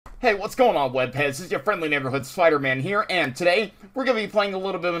Hey, what's going on, webheads? This is your friendly neighborhood Spider-Man here, and today we're going to be playing a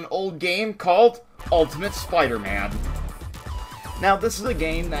little bit of an old game called Ultimate Spider-Man. Now, this is a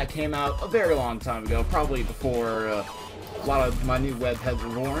game that came out a very long time ago, probably before a lot of my new webheads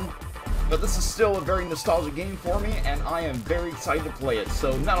were born. But this is still a very nostalgic game for me, and I am very excited to play it.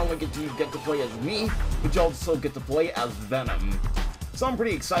 So not only do you get to play as me, but you also get to play as Venom. So I'm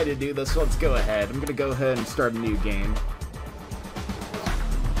pretty excited to do this, so let's go ahead. I'm going to go ahead and start a new game.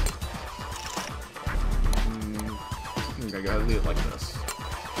 I'm gonna go ahead and leave it like this.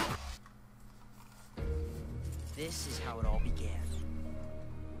 This is how it all began.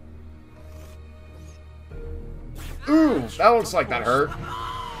 Ooh, that looks like that hurt.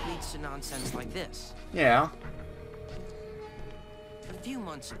 Leads to nonsense like this. Yeah. A few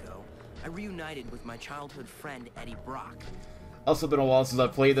months ago, I reunited with my childhood friend Eddie Brock. Also been a while since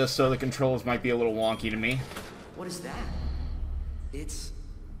I've played this, so the controls might be a little wonky to me. What is that? It's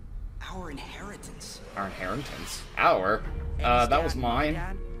our inheritance. Our inheritance? Our? That was mine.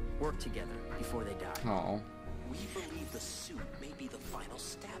 Dad worked together before they died. Oh. We believe the suit may be the final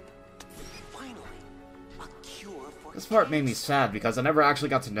step. Finally, a cure for This part made me sad because I never actually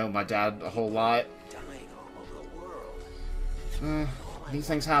got to know my dad a whole lot. dying all over the world. These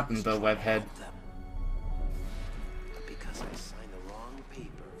things happen though, webhead. But because I signed the wrong paper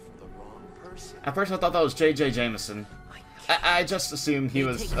for the wrong person. At first I thought that was J.J. Jameson. I just assumed he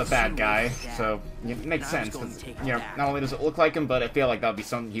was a bad guy, so it makes sense, because, you know, not only does it look like him, but I feel like that would be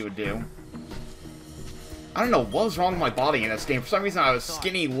something he would do. I don't know what was wrong with my body in this game. For some reason I was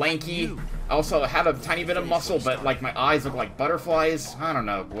skinny, lanky, I also had a tiny bit of muscle, but, like, my eyes look like butterflies. I don't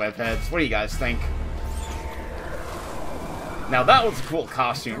know, webheads. What do you guys think? Now that was a cool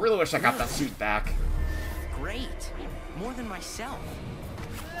costume. I really wish I got that suit back. Great. More than myself.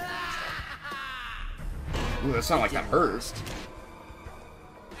 Ooh, that sounded like that hurt.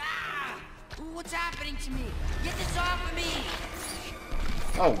 What's happening to me? Get this off of me!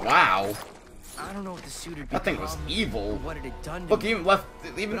 Oh, wow. I don't know what the suit had That thing was become, evil. or what it had done to Look, me, even but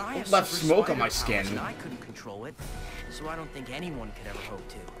I have left super smoke on my spider powers, skin. and I couldn't control it, so I don't think anyone could ever hope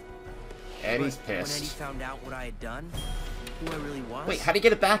to. Eddie's But when Eddie pissed. found out what I had done, who I really was, Wait, how'd he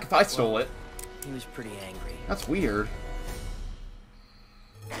get it back if I stole it? he was pretty angry. That's weird.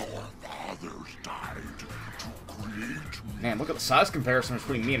 Our fathers died to create Man, look at the size comparison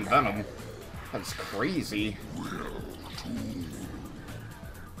between me and Venom. That's crazy.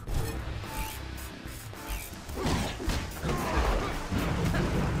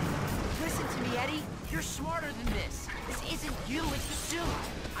 Listen to me, Eddie. You're smarter than this. This isn't you, it's the suit.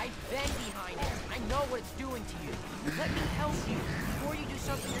 I've been behind it. I know what it's doing to you. Let me help you. Before you do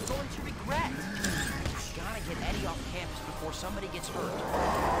something you're going to regret. You gotta get Eddie off campus before somebody gets hurt.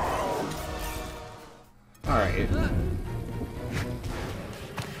 Alright.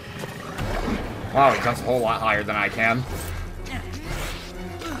 Wow, he jumps a whole lot higher than I can.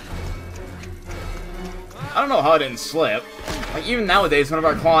 I don't know how I didn't slip. Like, even nowadays, whenever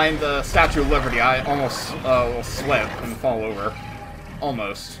I climb the Statue of Liberty, I almost will slip and fall over.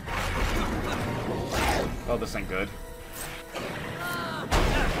 Almost. Oh, this ain't good.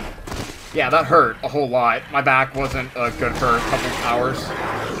 Yeah, that hurt a whole lot. My back wasn't good for a couple of hours.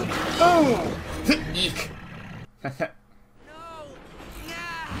 Oh! Eek! No!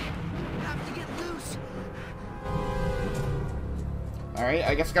 Have to get loose. Alright,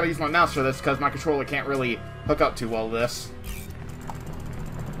 I guess I gotta use my mouse for this because my controller can't really hook up too well to this.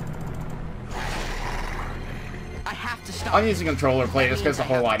 I have to stop. I'm using a controller to play this because it's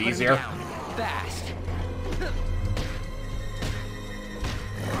a whole lot easier. Fast.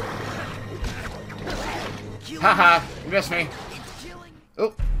 Haha, you missed me.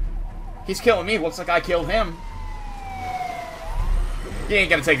 Oh, he's killing me. Looks like I killed him. You ain't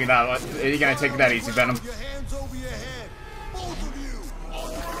gonna take me that. You're gonna take me that easy, Venom. your hands over your head. Both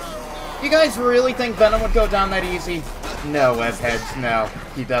of you. You guys really think Venom would go down that easy? No, webheads. No,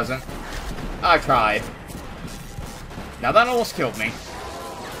 he doesn't. I tried. Now that almost killed me.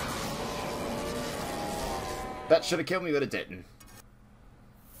 That should have killed me, but it didn't.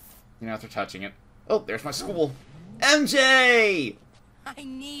 You know, after touching it. Oh, there's my school. MJ! I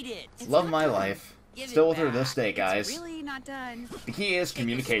need it. Love my life. Give Still it with her back. this day, guys. Really not done. The key is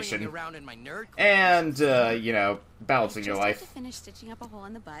communication. Around in my nerd And, you know, balancing your Just have life. to finish stitching up a hole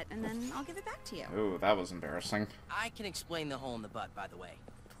in the butt, and then I'll give it back to you. Ooh, that was embarrassing. I can explain the hole in the butt, by the way.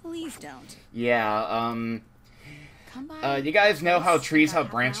 Please don't. Yeah, Come by. you guys know how Yes, trees about have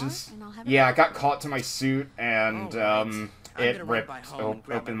half an hour, branches? and I'll have it Yeah, I ready. got caught to my suit, and, Alright. I'm it gonna run ripped by home and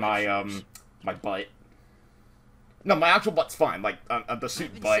grab open my my, wet shoes. my butt. No, my actual butt's fine, like, the suit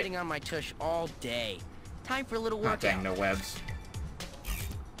I've been butt. sitting on my tush all day. Time for a little workout. Ah, dang, no webs. Alright, let's go. Alright, I guess I gotta use my mouse for this, because my controller can't really hook up too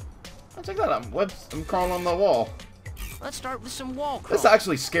well to this. Oh, check that out. I'm crawling on the wall. Let's start with some wall crawl. This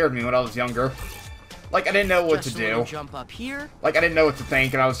actually scared me when I was younger. Like, I didn't know what to do. Jump up here. Like, I didn't know what to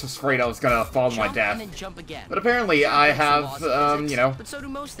think, and I was just afraid I was gonna fall to my death. And then jump again. But apparently, I have, you know... But so do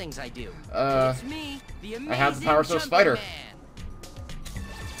most things I do. It's me, the I have the powers of a spider. Man.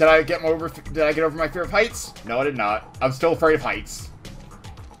 Did I get over my fear of heights? No, I did not. I'm still afraid of heights.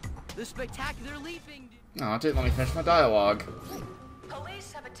 The spectacular leaping... Oh, it didn't let me finish my dialogue.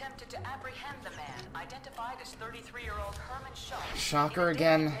 Police have attempted to apprehend the man, identified as 33-year-old Herman Shaw. Shocker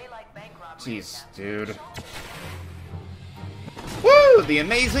again. Jeez, dude. Woo! The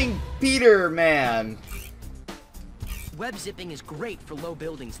amazing Peter Man! Web zipping is great for low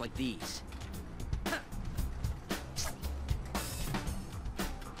buildings like these.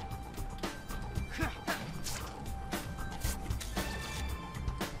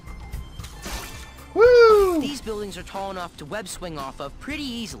 Woo! These buildings are tall enough to web swing off of pretty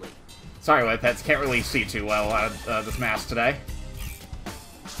easily. Sorry, web pets, can't really see too well out of this mask today.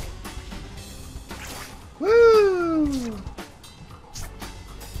 Woo!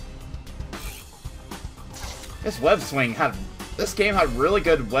 This game had really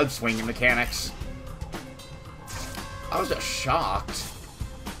good web swinging mechanics. I was just shocked.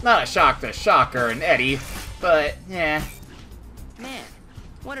 Not a shock to Shocker and Eddie, but yeah. Man,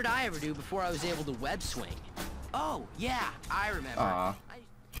 what did I ever do before I was able to web swing? Oh, yeah, I remember. Aw.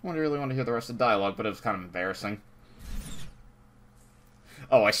 I really want to hear the rest of the dialogue, but it was kind of embarrassing.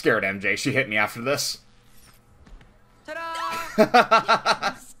 Oh, I scared MJ. She hit me after this.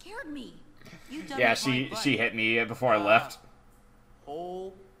 Ta-da! You scared me. You done Yeah, with my butt. she hit me before I left.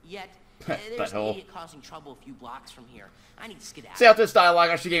 Oh, yet. There's an Butthole. idiot causing trouble a few blocks from here. I need to skedaddle. See, after this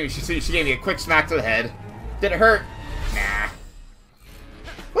dialogue, she gave me a quick smack to the head. Did it hurt? Nah.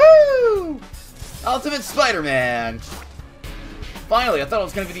 Woo! Ultimate Spider-Man! Finally, I thought it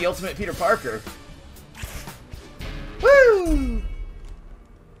was going to be the Ultimate Peter Parker. Woo!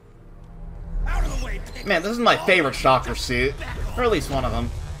 Out of the way, pig. Man, this is my favorite Shocker suit. Or at least one of them.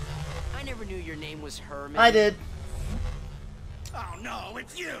 I never knew your name was Herman. I did. Oh no,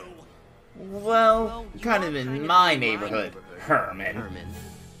 it's you. Well, you kind are of in kind of my in my neighborhood. neighborhood. Herman. Herman.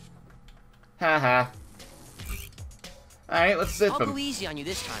 Haha. Alright, let's zip I'll go him. easy on you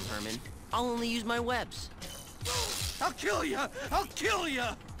this time, Herman. I'll only use my webs. I'll kill you. I'll kill you.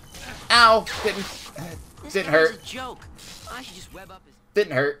 Ow! This Didn't guy's hurt. a joke. I should just web up his...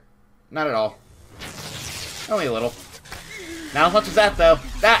 Didn't hurt. Not at all. Only a little. Not as much as that, though.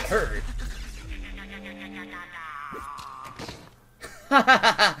 That hurt.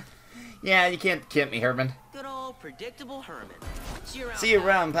 Yeah, you can't me, Herman. Good old predictable Herman. See you around. See you pal.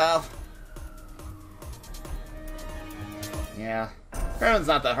 around, pal. Yeah. Herman's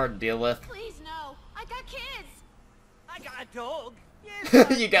not that hard to deal with. Please, no. I got kids. I got a dog.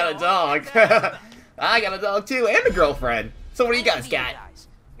 Yes, You got a dog. I got a dog, too, and a girlfriend. So what do you guys got?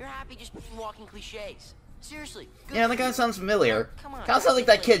 You're happy just walking cliches. Seriously. good Yeah, for that guy you. sounds familiar. Come on, Kind of sounds like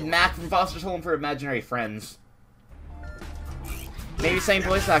that play kid Mac from Foster's Home for Imaginary Friends. Maybe same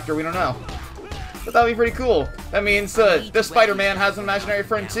voice actor, we don't know. But that'd be pretty cool. That means this Spider-Man has an imaginary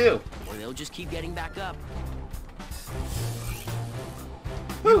friend too. Or they'll just keep getting back up.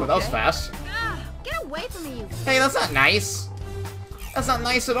 Whew, that was fast. Get away from me, you. Hey, that's not nice. That's not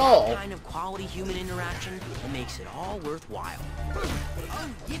nice at all. Kind of quality human interaction that makes it all worthwhile. Oh,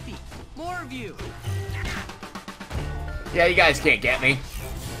 yippee! More of you! Yeah, you guys can't get me.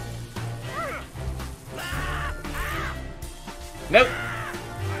 Nope.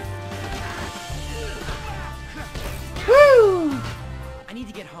 Woo! I need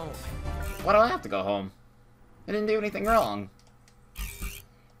to get home. Why do I have to go home? I didn't do anything wrong.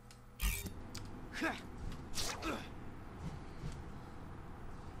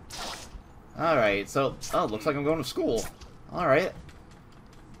 Alright, so... Oh, looks like I'm going to school. Alright.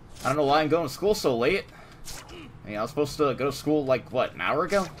 I don't know why I'm going to school so late. I mean, I was supposed to go to school, like, what, an hour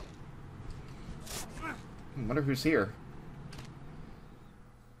ago? I wonder who's here.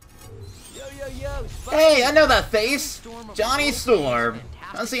 Yo, yo, yo! Hey, I know that face! Johnny Storm! I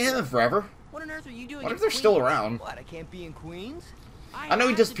haven't seen him in forever. What on earth are you doing? What in if they're still Queens? around? What? I can't be in Queens? I know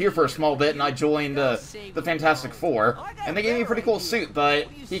he disappeared for a small bit, and I joined the Fantastic Four, and they gave me a pretty cool suit, but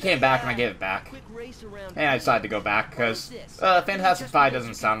he came back and I gave it back. Quick race around And I decided to go back, because Fantastic Five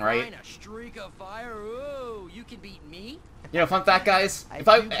doesn't sound right. A streak of fire. Ooh, you can beat me? You know, fun fact, guys,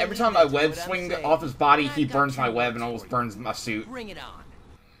 every time I web swing off his body, he burns my web and almost burns my suit. Bring it on.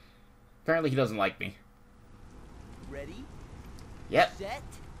 Apparently he doesn't like me. Ready? Yep. Set?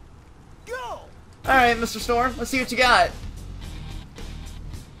 Go! Alright, Mr. Storm, let's see what you got.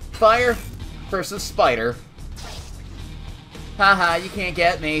 Fire versus Spider. Haha, you can't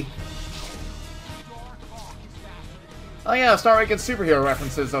get me. Oh yeah, start making superhero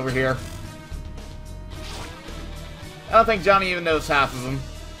references over here. I don't think Johnny even knows half of them.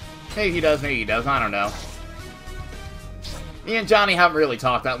 Maybe he does, maybe he does, I don't know. Me and Johnny haven't really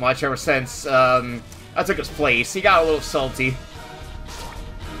talked that much ever since, I took his place. He got a little salty.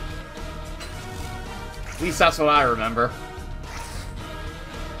 At least that's what I remember.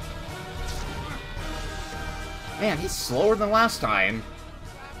 Man, he's slower than last time.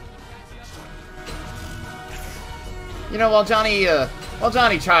 You know, while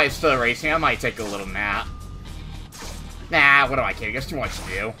Johnny tries to race me, I might take a little nap. Nah, what am I kidding? There's too much to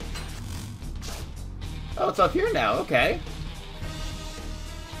do. Oh, it's up here now, okay.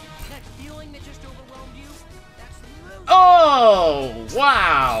 That feeling that just overwhelmed you, that's loose. Oh,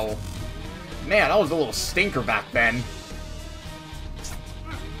 wow. Man, that was a little stinker back then.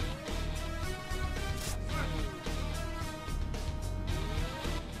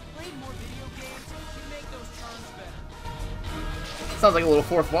 Played more video games, you make those turns better. Sounds like a little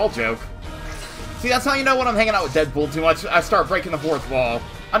fourth wall joke. See, that's how you know when I'm hanging out with Deadpool too much. I start breaking the fourth wall.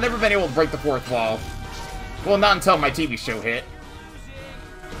 I've never been able to break the fourth wall. Well, not until my TV show hit.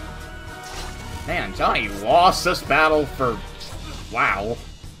 Man, Johnny lost this battle for... Wow.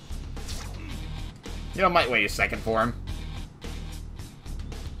 You know, I might wait a second for him.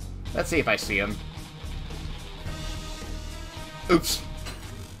 Let's see if I see him. Oops.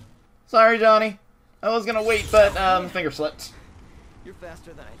 Sorry, Johnny. I was gonna wait, but, finger slipped. You're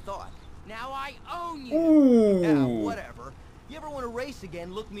faster than I thought. Now I own you! Ooh. Yeah, whatever. You ever want to race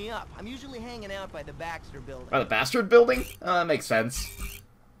again, look me up. I'm usually hanging out by the Baxter building. By the Bastard building? That makes sense.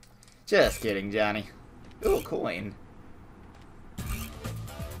 Just kidding, Johnny. Ooh, coin.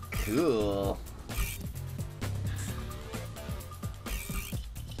 Cool.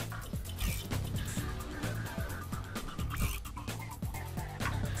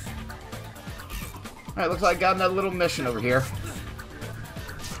 Alright, looks like I got another little mission over here.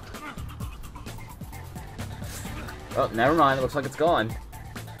 Oh, never mind. It looks like it's gone.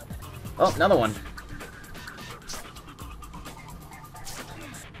 Oh, another one.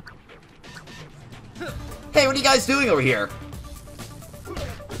 Hey, what are you guys doing over here?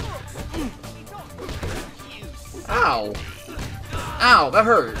 Ow. Ow, that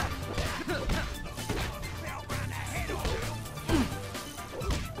hurt.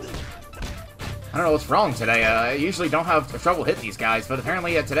 I don't know what's wrong today. I usually don't have trouble hitting these guys, but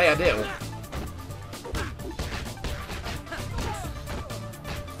apparently today I do.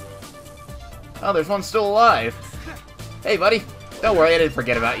 Oh, there's one still alive. Hey, buddy. Don't worry, I didn't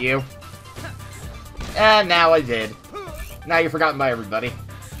forget about you. And now I did. Now you're forgotten by everybody.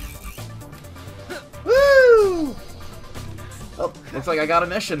 Woo! Oh, looks like I got a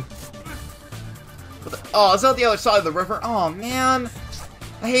mission. Oh, is that the other side of the river? Oh, man.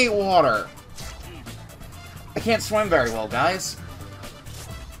 I hate water. I can't swim very well, guys.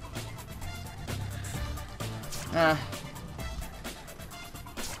 I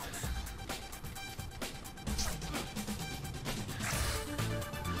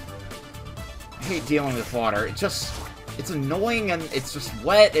hate dealing with water. It's annoying and it's just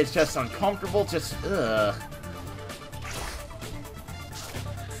wet, it's just uncomfortable, just, ugh.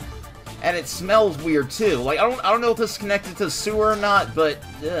 And it smells weird too. Like, I don't know if this is connected to the sewer or not, but,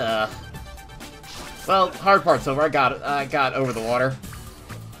 ugh. Well, hard part's over. I got over the water.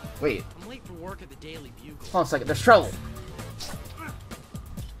 Wait. I'm late for work at the Daily Bugle. Hold on a second, there's trouble.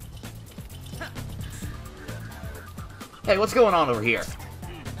 Hey, what's going on over here?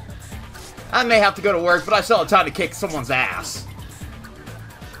 I may have to go to work, but I still have time to kick someone's ass.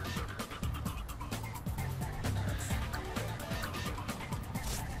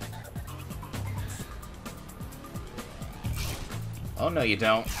 Oh, no, you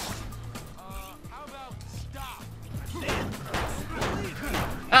don't. How about stop?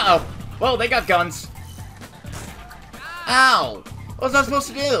 Uh-oh. Well, they got guns. Ow! What was I supposed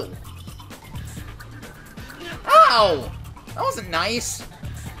to do? Ow! That wasn't nice.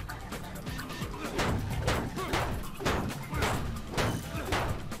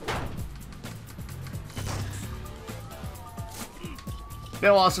 Been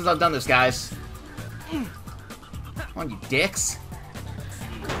a while since I've done this, guys. Come on, you dicks.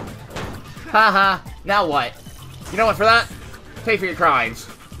 Haha. Now what? You know what, for that? Pay for your crimes.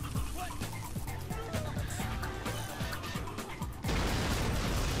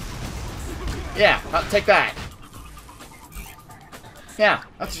 Yeah, take that. Yeah,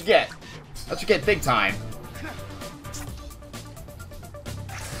 that's what you get. That's what you get big time.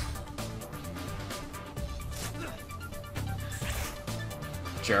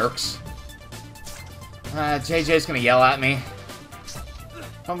 Jerks. JJ's gonna yell at me.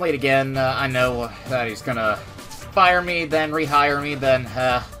 If I'm late again, I know that he's gonna fire me, then rehire me, then,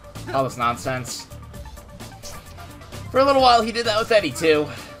 all this nonsense. For a little while, he did that with Eddie, too.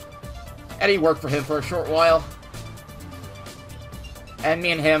 Eddie worked for him for a short while. And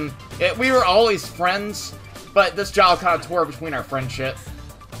me and him, we were always friends, but this job kind of tore between our friendship.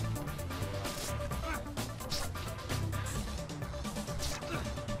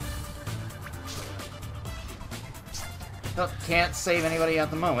 Oh, can't save anybody at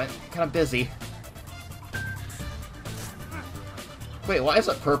the moment. Kind of busy. Wait, why is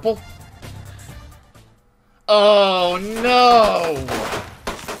it purple? Oh, no!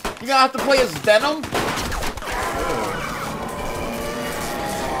 You gonna have to play as Venom?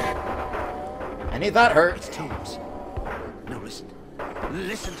 Any of that hurt. It's Tombs. No, listen.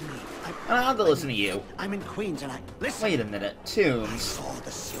 Listen to me. I don't have to listen to you. I'm in Queens and I... Listen. Wait a minute. Tombs. Saw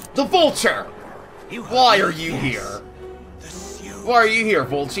the suit. The Vulture! You Why heard are me? you Yes. here? The suit. Why are you here,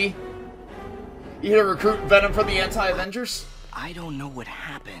 Vulchie? You here to recruit Venom for the anti-Avengers? I don't know what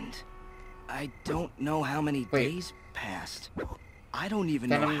happened. I don't know how many days passed. I don't even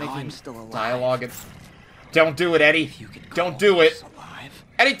know Venom how making I'm still alive. dialogue. Don't do it, Eddie. You could Don't call do this it. alive.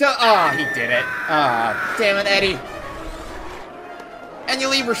 Eddie, he did it. Damn it, Eddie. And you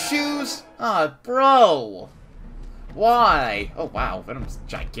leave her shoes? Bro. Why? Oh, wow. Venom's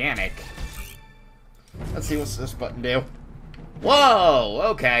gigantic. Let's see what's this button do. Whoa,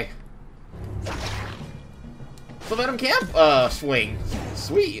 okay. So Venom can, swing.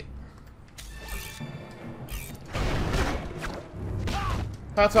 Sweet.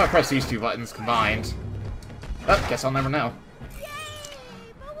 That's why I press these two buttons combined. Oh, guess I'll never know.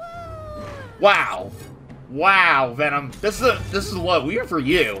 Wow. Wow, Venom. This is low. We're for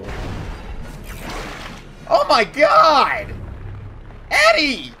you. Oh my god!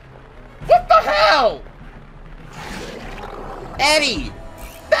 Eddie! What the hell? Eddie!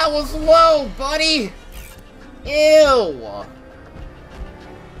 That was low, buddy! Ew!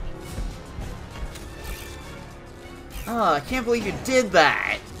 Oh, I can't believe you did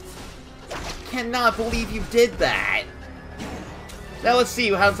that! Cannot believe you did that! Now let's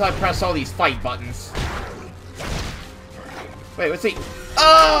see how I press all these fight buttons. Wait, let's see.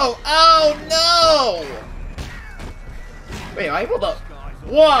 Oh! Oh no! Wait, am I able to...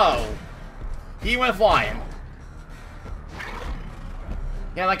 Whoa! He went flying.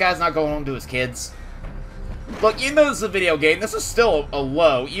 Yeah, that guy's not going home to his kids. Look, even though this is a video game, this is still a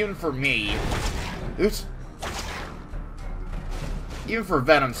low, even for me. Oops. Even for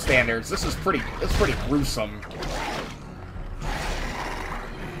Venom standards, it's pretty gruesome.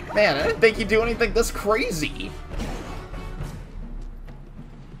 Man, I didn't think he'd do anything this crazy.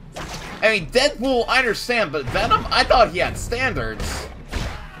 I mean, Deadpool, I understand, but Venom? I thought he had standards.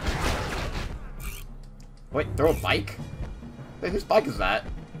 Wait, throw a bike? Wait, whose bike is that?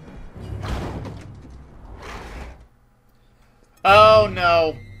 Oh,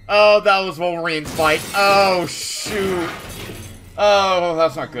 no. Oh, that was Wolverine's bike. Oh, shoot. Oh,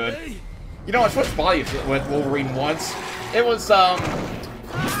 that's not good. You know, I switched bodies with Wolverine once. It was,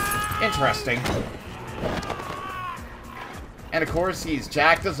 interesting. And of course, he's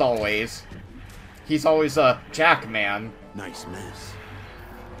jacked as always. He's always a Jack man. Nice mess.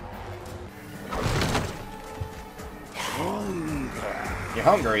 You're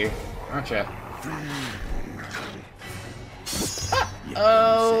hungry, aren't you?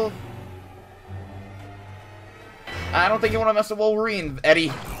 Oh. I don't think you want to mess with Wolverine,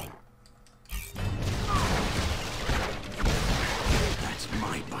 Eddie. That's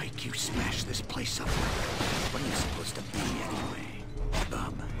my bike. You smashed this place up with. What are you supposed to be anyway?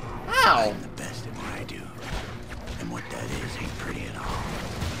 Bub. How? I'm the best at what I do. And what that is ain't pretty at all.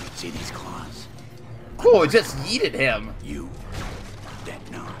 See these claws? Cool, it just yeeted him. You.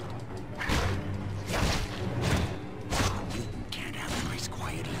 That not. You can't have a nice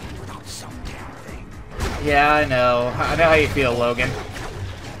quiet evening without some damn thing. Yeah, I know. I know how you feel, Logan.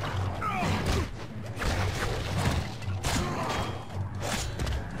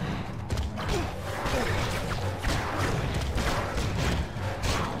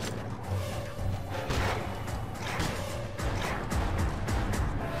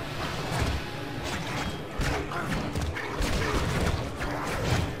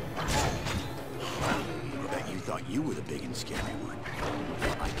 You were the big and scary one.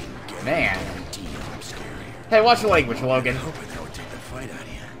 I can guarantee I'm scarier. Hey, watch your language, Logan. I hope I don't take the fight out of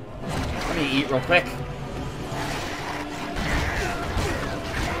you. Let me eat real quick.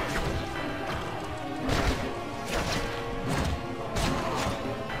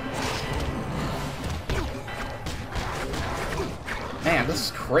 Man, this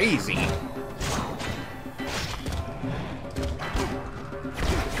is crazy.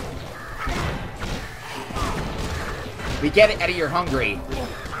 We get it, Eddie, you're hungry.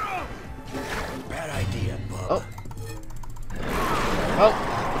 Bad idea, bub. Oh. Oh,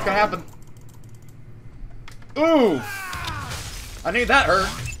 what's gonna happen? Ooh! I knew that hurt.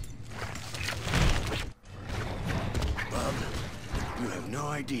 Bub, you have no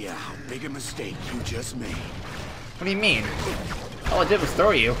idea how big a mistake you just made. What do you mean? All I did was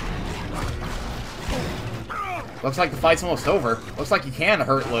throw you. Looks like the fight's almost over. Looks like you can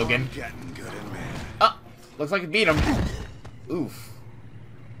hurt Logan. Getting good and mad. Ah! Looks like you beat him. Oof.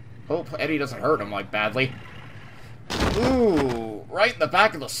 Hope Eddie doesn't hurt him, like, badly. Ooh! Right in the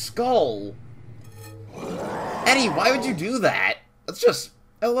back of the skull! Eddie, why would you do that? Let's just...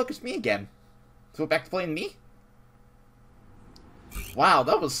 Oh, look, it's me again. So we're back to playing me? Wow,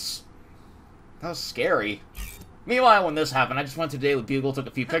 that was scary. Meanwhile, when this happened, I just went to Daily Bugle, took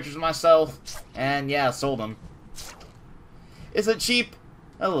a few pictures of myself, and yeah, sold them. Is it cheap?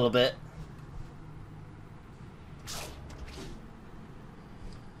 A little bit.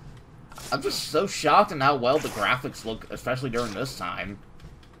 I'm just so shocked at how well the graphics look, especially during this time.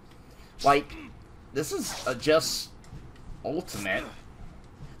 Like, this is just Ultimate.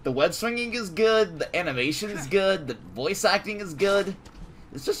 The web swinging is good, the animation is good, the voice acting is good.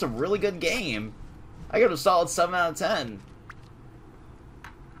 It's just a really good game. I give it a solid 7 out of 10.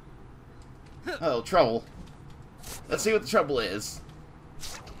 Oh, trouble. Let's see what the trouble is.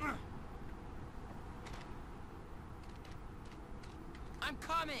 I'm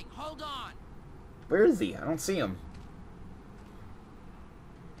coming. Hold on. Where is he? I don't see him.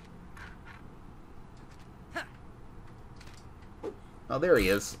 Oh, there he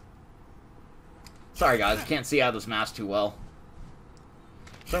is. Sorry, guys. I can't see out of this mask too well.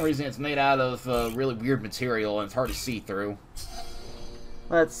 For some reason, it's made out of really weird material, and it's hard to see through.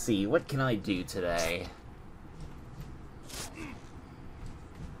 Let's see. What can I do today?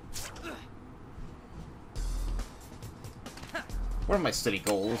 What are my city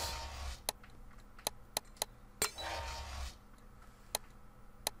goals?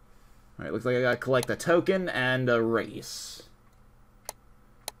 Alright, looks like I gotta collect a token and a race.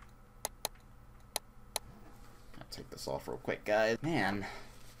 I'll take this off real quick, guys. Man,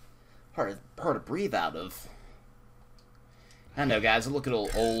 hard to breathe out of. I know, guys, I look a little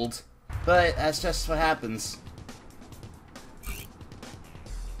old, but that's just what happens.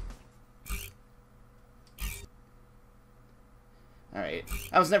 Alright,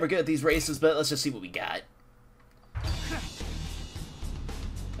 I was never good at these races, but let's just see what we got.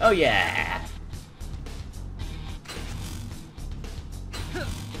 Oh yeah!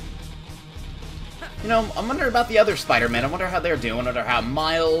 You know, I'm wondering about the other Spider-Man. I wonder how they're doing. I wonder how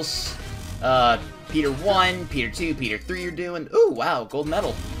Miles, Peter 1, Peter 2, Peter 3 are doing. Ooh, wow, gold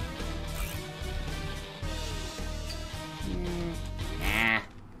medal. Nah,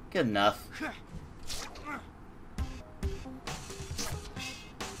 good enough.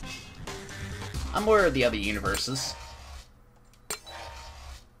 I'm aware of the other universes.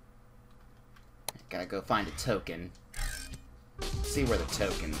 Gotta go find a token. See where a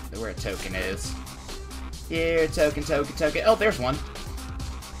token is. Here, token. Oh, there's one.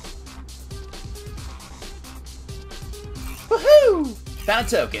 Woohoo! Found a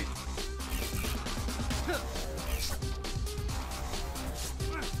token.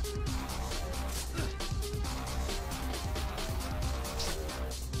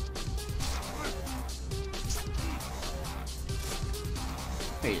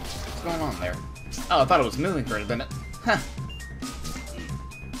 Wait, what's going on there? Oh, I thought it was moving for a minute. Huh.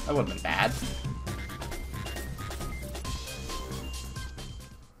 That would've been bad.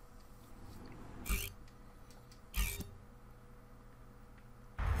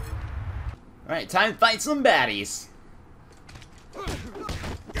 Alright, time to fight some baddies.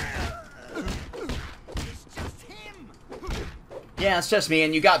 Yeah, it's just me,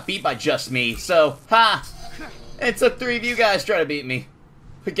 and you got beat by just me, so, ha! It took 3 of you guys trying to beat me.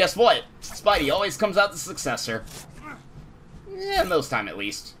 But guess what? Spidey always comes out the successor. Yeah, most time at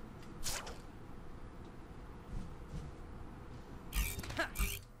least.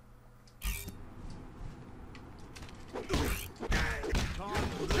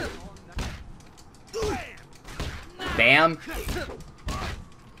 Bam!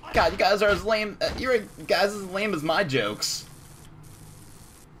 God, you guys are as lame. You're guys as lame as my jokes.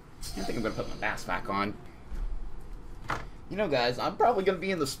 I think I'm gonna put my mask back on. You know, guys, I'm probably gonna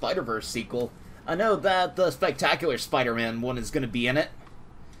be in the Spider-Verse sequel. I know that the Spectacular Spider-Man one is gonna be in it,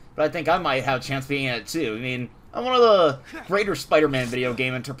 but I think I might have a chance of being in it too. I mean, I'm one of the greater Spider-Man video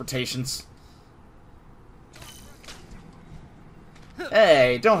game interpretations.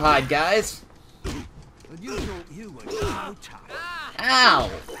 Hey, don't hide, guys. Ow!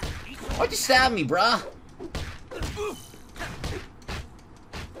 Why'd you stab me, brah?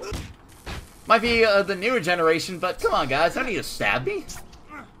 Might be the newer generation, but come on, guys. Don't need to stab me.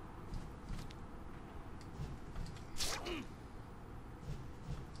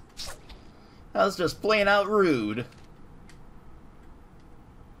 That was just plain out rude.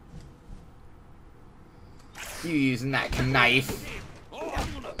 You using that knife.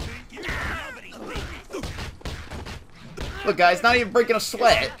 Look, guys, not even breaking a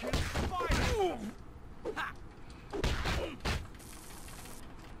sweat.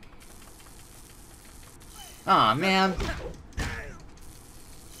 Aw, man.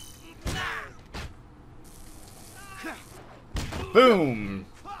 Boom!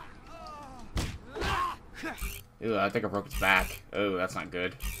 Ooh, I think I broke its back. Oh, that's not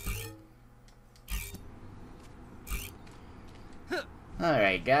good.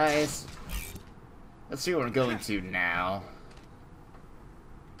 Alright, guys. Let's see what we're going to now.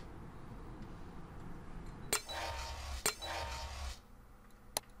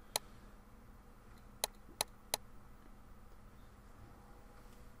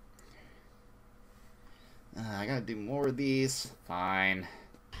 I gotta do more of these. Fine.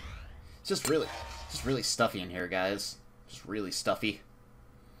 It's just really stuffy in here, guys. Just really stuffy.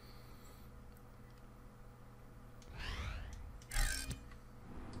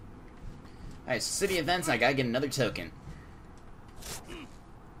 Alright, so city events, I gotta get another token.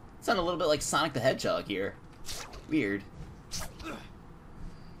 Sound a little bit like Sonic the Hedgehog here. Weird.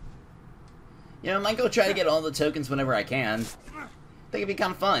 You know, I might go try to get all the tokens whenever I can. I think it'd be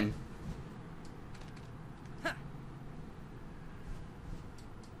kind of fun.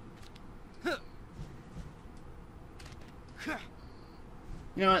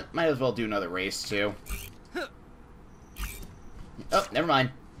 You know what? Might as well do another race, too. Oh, never mind.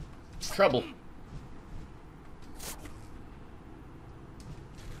 Trouble.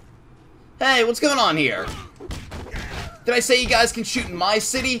 Hey, what's going on here? Did I say you guys can shoot in my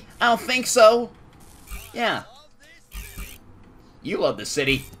city? I don't think so. Yeah. You love the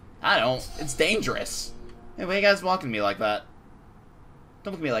city. I don't. It's dangerous. Hey, why are you guys walking to me like that?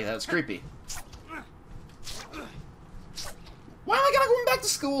 Don't look at me like that. It's creepy. Why am I gonna go back to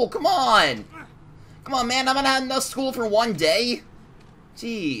school? Come on! Come on, man. I'm gonna have enough school for one day.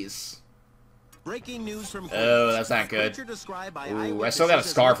 Jeez. Breaking news from oh, that's not good. Ooh, I still got a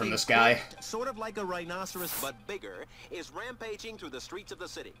scar from this guy. Sort of like a rhinoceros, but bigger, is rampaging through the streets of the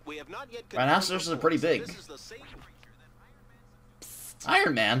city. We have not yet. Rhinoceroses are pretty big. This is the same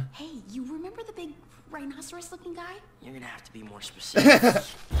Iron Man. Hey, you remember the big rhinoceros-looking guy? You're gonna have to be more specific.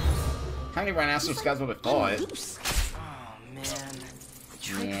 How many rhinoceros guys would have fought? Oh man. The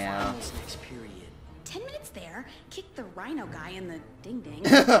trick finals next period. 10 minutes there, kick the rhino guy in the ding-ding,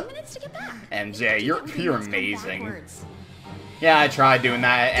 10 minutes to get back. MJ, you're amazing. Yeah, I tried doing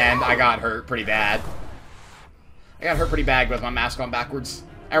that, and I got hurt pretty bad. I got hurt pretty bad with my mask on backwards.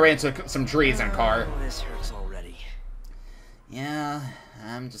 I ran into some trees in a car. Oh, this hurts already. Yeah,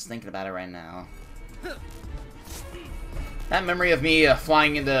 I'm just thinking about it right now. That memory of me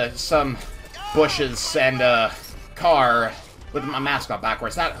flying into some bushes and a car with my mask on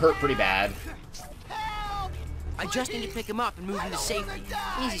backwards, that hurt pretty bad. I just need to pick him up and move him to safety.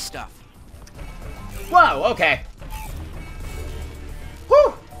 Easy stuff. Whoa, okay.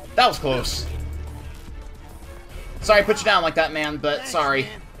 Whew, that was close. Sorry I put you down like that, man, but sorry.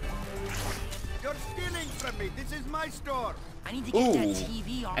 You're stealing from me. This is my store. I need to get that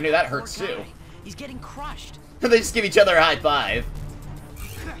TV off. I knew that the hurts poor too. guy. He's getting crushed. They just give each other a high five.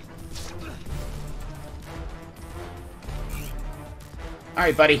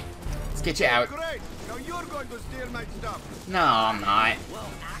 Alright, buddy. Let's get you out. Great. Now you're going to steal my stuff. No, I'm not. Well,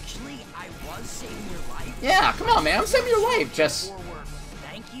 actually, I was saving your life. Yeah, come on, man. I'm saving your life. Just...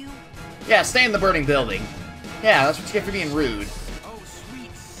 Thank you. yeah, stay in the burning building. Yeah, that's what you get for being rude. Oh,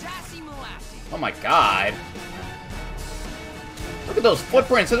 sweet sassy molasses. Oh my god. Look at those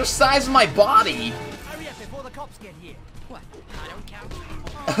footprints. They're the size of my body. Hurry up before the cops get here. What? I don't count?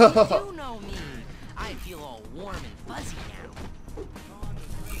 Oh, you know me. I feel all warm and fuzzy now.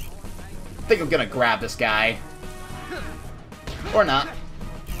 I think I'm gonna grab this guy. Or not.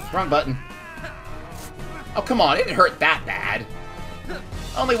 Wrong button. Oh, come on. It didn't hurt that bad.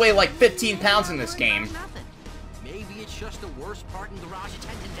 I only weigh like 15 pounds in this game. Nothing. Maybe it's just the worst part in garage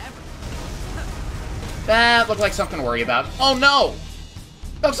attendant ever. That looked like something to worry about. Oh no!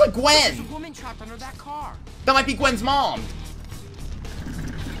 That looks like There's a Gwen! woman trapped under that car. That might be Gwen's mom.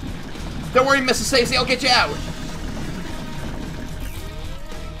 Don't worry, Mrs. Stacy, I'll get you out.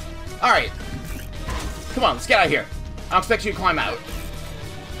 Alright. Come on, let's get out of here. I don't expect you to climb out.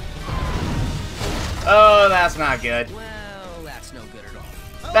 Oh, that's not good. Well, that's no good at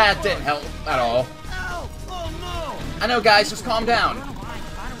all. That didn't help at all. Ow! Oh no! I know, guys, just calm down. I don't mind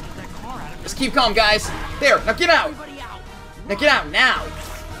if I don't get that car out of Just keep calm, guys. There, now get out. Now get out, now.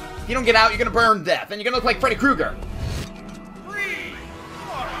 If you don't get out, you're gonna burn to death, and you're gonna look like Freddy Krueger.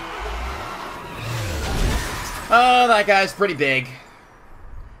 Oh, that guy's pretty big.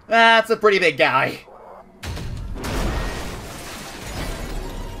 That's a pretty big guy.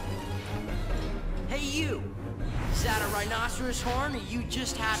 Hey, you! Is that a rhinoceros horn, or you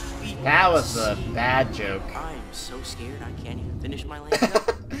just have to be... That was a bad joke. I'm so scared I can't even finish my last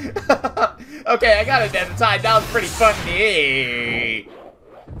note. Okay, I got it at the time. That was pretty funny.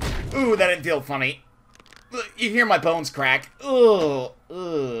 Ooh, that didn't feel funny. You hear my bones crack. Ugh.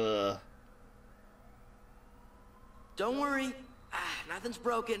 Ugh. Don't worry. Nothing's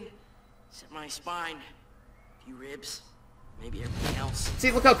broken. Except my spine. A few ribs. Maybe everything else.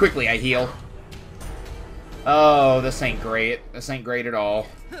 See, look how quickly I heal. Oh, this ain't great. This ain't great at all.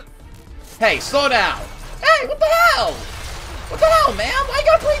 Hey, slow down. Hey, what the hell? What the hell, man? Why you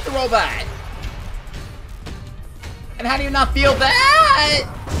gotta break the robot? And how do you not feel that?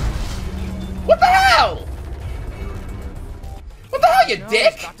 What the hell? What the hell, you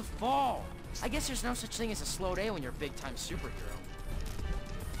dick? It's about to fall. I guess there's no such thing as a slow day when you're a big-time superhero.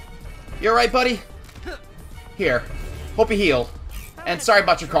 You alright, buddy? Here. Hope you heal. And sorry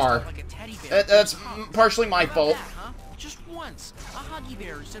about your car. That's partially my fault. Just once. A huggy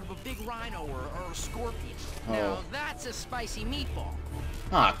bear instead of a big rhino or a scorpion. Oh. Now that's a spicy meatball.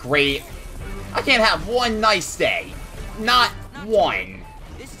 Ah, great. I can't have one nice day. Not one.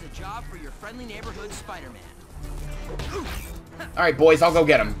 This is a job for your friendly neighborhood Spider-Man. Alright, boys, I'll go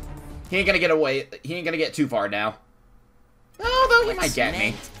get him. He ain't gonna get away. He ain't gonna get too far now. Although he might get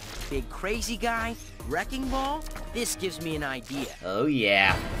me. Big crazy guy, wrecking ball. This gives me an idea. Oh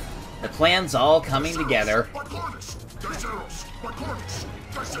yeah, the plan's all coming together. Maybe if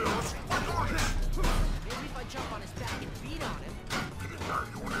I jump on his back and beat on him.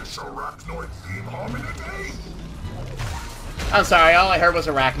 I'm sorry, all I heard was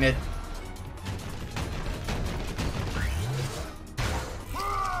arachnid.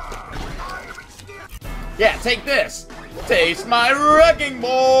 Yeah, take this. Taste my wrecking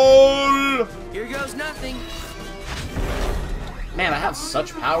ball. Here goes nothing. Man, I have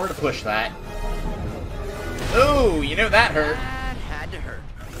such power to push that. Ooh, you know that hurt. That had to hurt.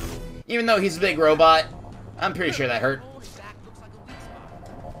 Even though he's a big robot, I'm pretty sure that hurt.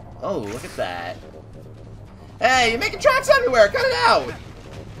 Oh, look at that. Hey, you're making tracks everywhere. Cut it out.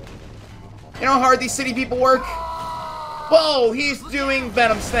 You know how hard these city people work? Whoa, he's doing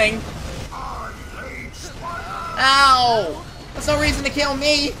Venom's thing. Ow! That's no reason to kill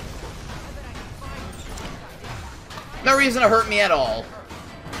me! No reason to hurt me at all.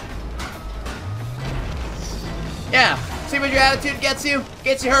 Yeah, see what your attitude gets you?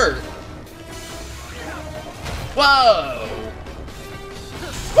 Gets you hurt. Whoa!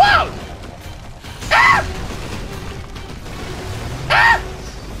 Whoa! Ah! Ah!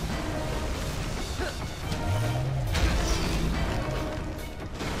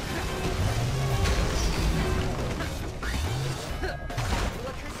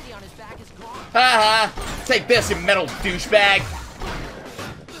 Haha! Take this, you metal douchebag!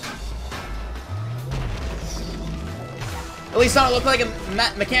 At least I don't look like a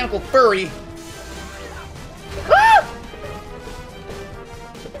mechanical furry. Ah!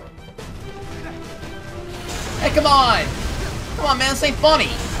 Hey, come on! Come on, man, this ain't funny!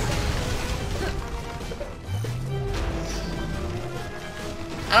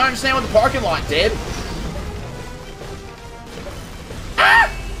 I don't understand what the parking lot did. Ah!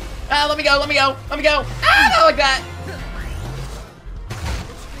 Ah, let me go, let me go, let me go! Ah, not like that!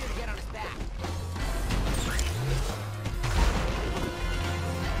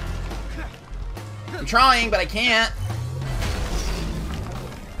 I'm trying, but I can't.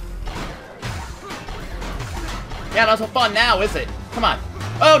 Yeah, not so fun now, is it? Come on.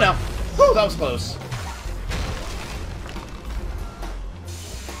 Oh, no. Whew, that was close.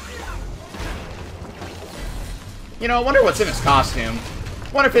 You know, I wonder what's in his costume.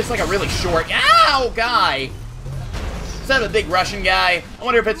 I wonder if it's like a really short... Ow, guy! Instead of a big Russian guy, I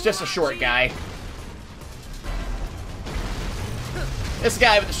wonder if it's just a short guy. This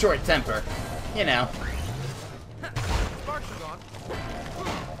guy with the short temper. You know.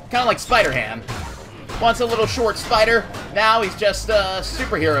 Kind of like Spider-Ham. Once a little short spider, now he's just a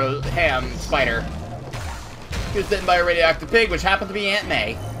superhero ham spider. He was bitten by a radioactive pig, which happened to be Aunt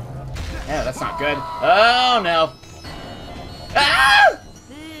May. Yeah, that's not good. Oh, no. Ah!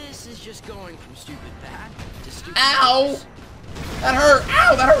 This is just going from stupid bad to stupid Ow! worse. That hurt.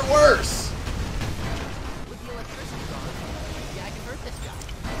 Ow, that hurt worse. With the electricity gone, maybe I can hurt this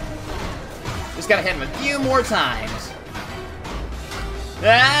guy. Just gotta hit him a few more times.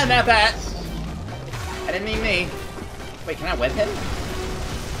 Ah, not that. I didn't mean me. Wait, can I whip him?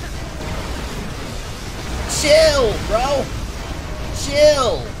 Chill, bro!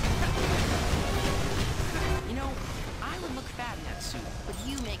 Chill! You know, I would look fat in that suit, but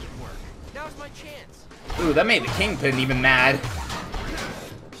you make it work. Now's my chance. Ooh, that made the Kingpin even mad.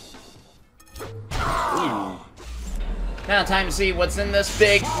 Ooh. Now time to see what's in this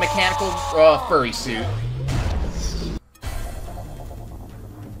big mechanical furry suit.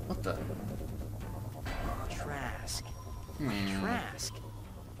 What the? Trask. Trask.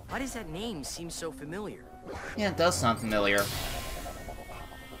 Why does that name seem so familiar? Yeah, it does sound familiar.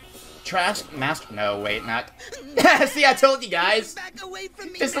 Trask Master. No, wait, not. See, I told you guys. Back away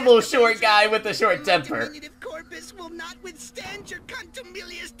from me. Just a little short guy with a short temper. Diminutive corpus will not withstand your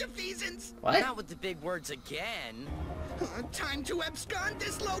contumelious defeasance. What? Not with the big words again. Time to abscond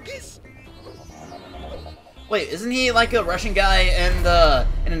this locus. Wait, isn't he like a Russian guy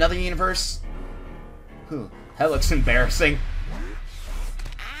in another universe? Whew, that looks embarrassing.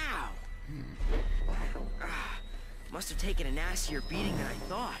 Ow! Must have taken a nastier beating than I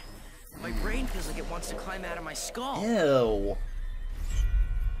thought. My brain feels like it wants to climb out of my skull. Ew.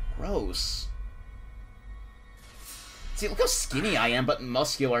 Gross. See, look how skinny I am, but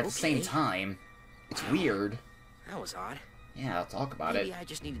muscular at the same time. It's weird. That was odd. Yeah, I'll talk about Maybe it. I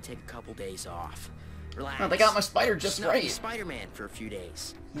just need to take a couple days off. Relax. No, they got my spider just Not be right. Spider-Man for a few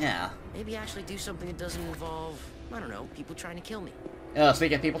days. Yeah. Maybe actually do something that doesn't involve, I don't know, people trying to kill me.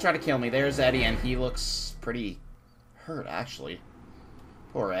 Speaking of people trying to kill me, there's Eddie, and he looks pretty hurt, actually.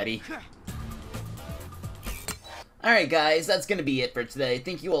 Poor Eddie. Alright guys, that's gonna be it for today.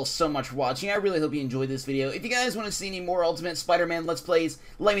 Thank you all so much for watching. I really hope you enjoyed this video. If you guys want to see any more Ultimate Spider-Man Let's Plays,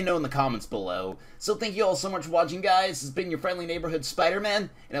 let me know in the comments below. So thank you all so much for watching, guys. This has been your friendly neighborhood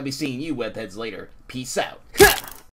Spider-Man, and I'll be seeing you webheads later. Peace out.